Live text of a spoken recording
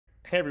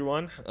Hey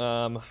everyone,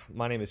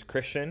 my name is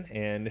Christian,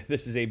 and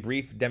this is a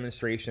brief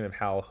demonstration of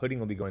how hooding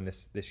will be going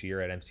this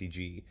year at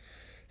MCG.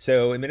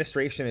 So,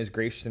 administration is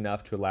gracious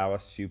enough to allow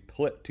us to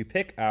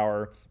pick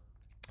our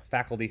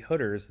faculty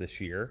hooders this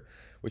year,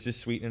 which is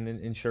sweet and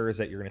ensures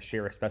that you're going to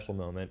share a special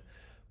moment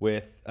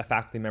with a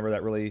faculty member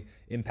that really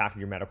impacted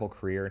your medical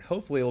career, and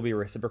hopefully it'll be a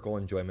reciprocal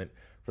enjoyment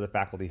for the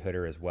faculty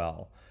hooder as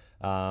well.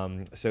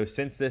 So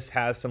since this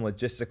has some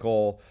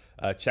logistical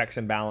checks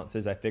and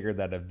balances, I figured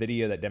that a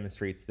video that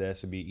demonstrates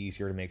this would be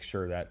easier to make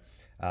sure that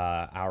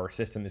our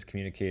system is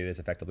communicated as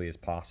effectively as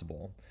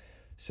possible.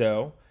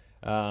 So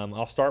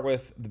I'll start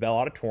with the Bell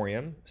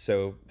Auditorium.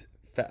 So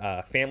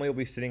family will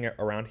be sitting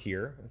around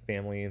here,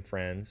 family and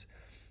friends,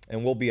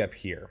 and we'll be up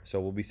here. So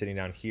we'll be sitting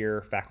down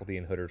here. Faculty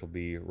and hooders will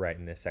be right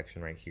in this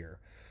section right here.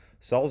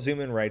 So I'll zoom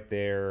in right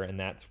there, and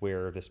that's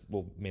where this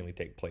will mainly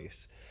take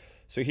place.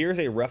 So here's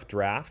a rough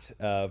draft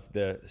of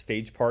the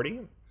stage party.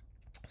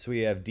 So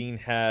we have Dean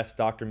Hess,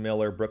 Dr.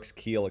 Miller, Brooks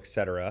Keel,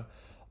 etc.,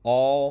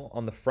 all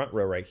on the front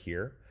row right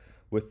here,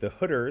 with the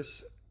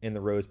hooders in the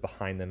rows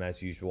behind them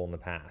as usual in the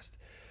past.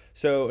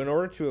 So in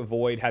order to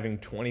avoid having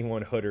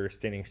 21 hooders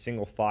standing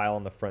single file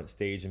on the front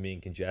stage and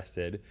being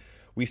congested,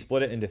 we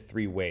split it into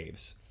 3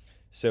 waves.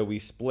 So we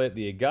split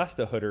the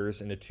Augusta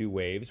hooders into 2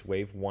 waves,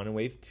 wave 1 and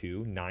wave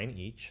 2, 9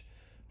 each,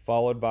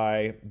 followed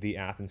by the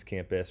Athens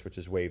campus, which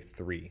is wave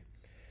 3.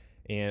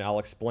 And I'll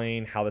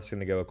explain how this is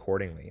going to go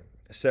accordingly.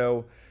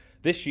 So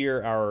this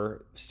year,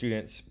 our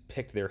students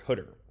picked their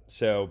hooder.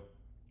 So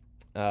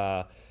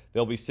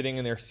they'll be sitting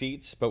in their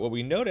seats, but what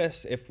we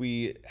notice if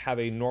we have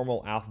a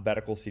normal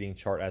alphabetical seating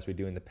chart as we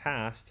do in the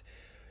past,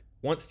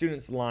 once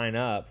students line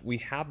up, we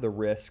have the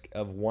risk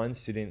of one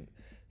student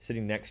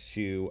sitting next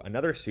to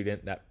another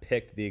student that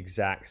picked the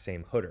exact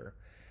same hooder.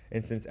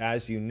 And since,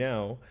 as you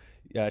know,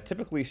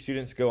 typically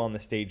students go on the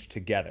stage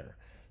together.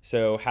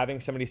 So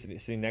having somebody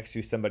sitting next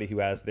to somebody who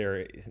has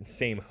their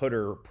same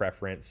hooder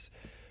preference,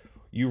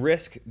 you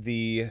risk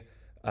the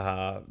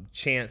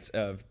chance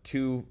of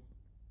 2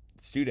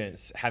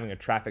 students having a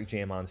traffic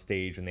jam on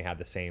stage when they have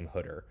the same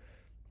hooder.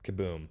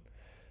 Kaboom.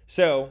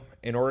 So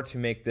in order to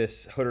make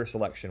this hooder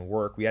selection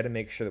work, we had to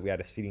make sure that we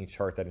had a seating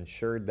chart that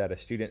ensured that a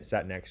student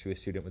sat next to a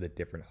student with a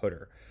different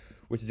hooder,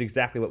 which is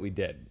exactly what we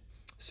did.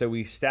 So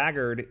we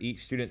staggered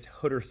each student's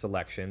hooder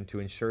selection to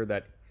ensure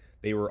that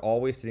they were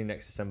always sitting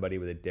next to somebody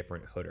with a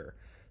different hooder.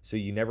 So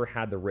you never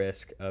had the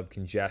risk of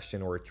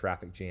congestion or a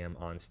traffic jam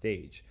on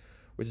stage,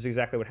 which is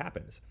exactly what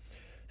happens.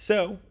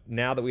 So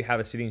now that we have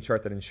a seating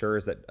chart that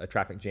ensures that a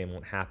traffic jam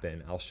won't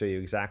happen, I'll show you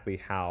exactly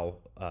how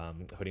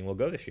hooding will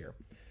go this year.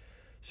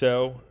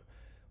 So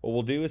what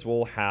we'll do is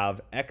we'll have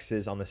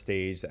X's on the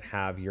stage that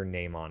have your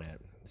name on it.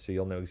 So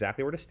you'll know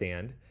exactly where to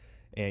stand,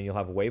 and you'll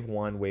have wave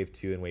 1, wave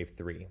 2, and wave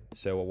 3.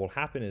 So what will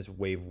happen is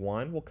wave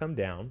 1 will come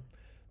down,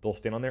 they'll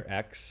stand on their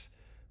X,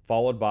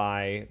 followed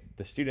by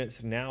the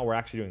students. Now we're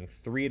actually doing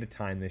 3 at a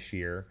time this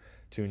year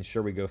to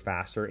ensure we go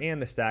faster,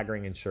 and the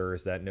staggering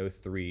ensures that no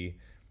 3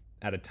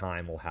 at a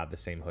time will have the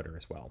same hooder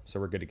as well. So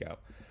we're good to go.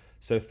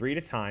 So 3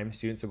 at a time,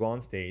 students will go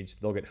on stage,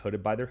 they'll get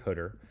hooded by their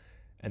hooder,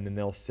 and then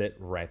they'll sit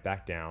right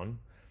back down.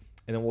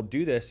 And then we'll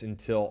do this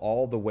until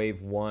all the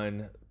wave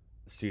 1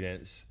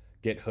 students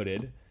get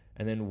hooded,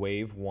 and then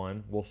wave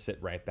 1 will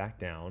sit right back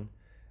down,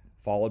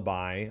 followed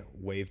by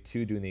wave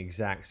 2 doing the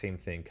exact same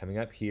thing, coming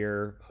up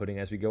here, hooding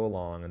as we go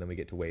along, and then we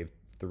get to wave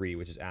 3,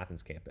 which is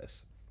Athens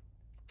campus.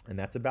 And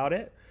that's about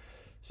it.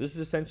 So this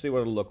is essentially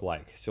what it'll look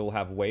like. So we'll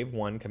have wave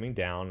 1 coming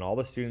down, and all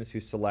the students who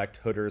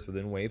select hooders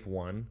within wave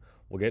 1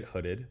 will get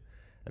hooded.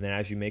 And then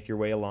as you make your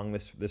way along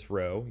this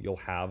row, you'll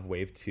have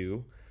wave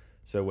 2.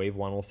 So wave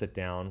 1 will sit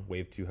down,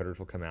 wave 2 hooders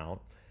will come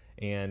out.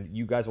 And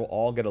you guys will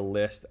all get a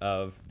list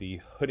of the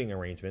hooding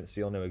arrangements,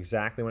 so you'll know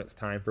exactly when it's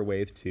time for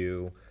wave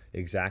 2,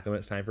 exactly when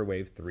it's time for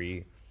wave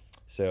 3.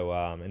 So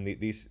and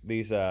these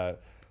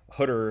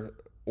hooder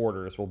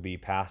orders will be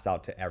passed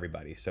out to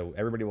everybody, so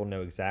everybody will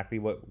know exactly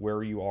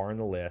where you are in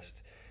the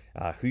list,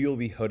 who you'll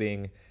be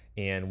hooding,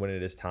 and when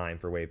it is time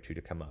for wave 2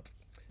 to come up.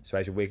 So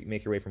as you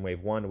make your way from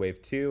wave 1 to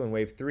wave 2 and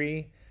wave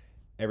 3,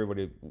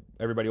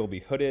 everybody will be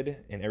hooded,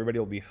 and everybody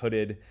will be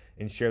hooded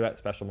and share that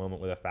special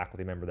moment with a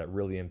faculty member that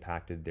really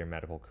impacted their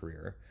medical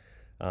career.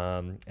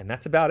 And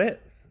that's about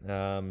it.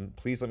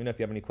 Please let me know if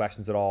you have any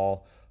questions at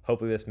all.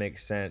 Hopefully this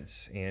makes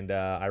sense, and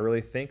I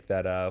really think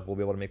that we'll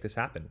be able to make this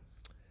happen.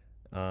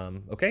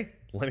 Okay,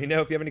 let me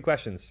know if you have any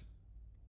questions.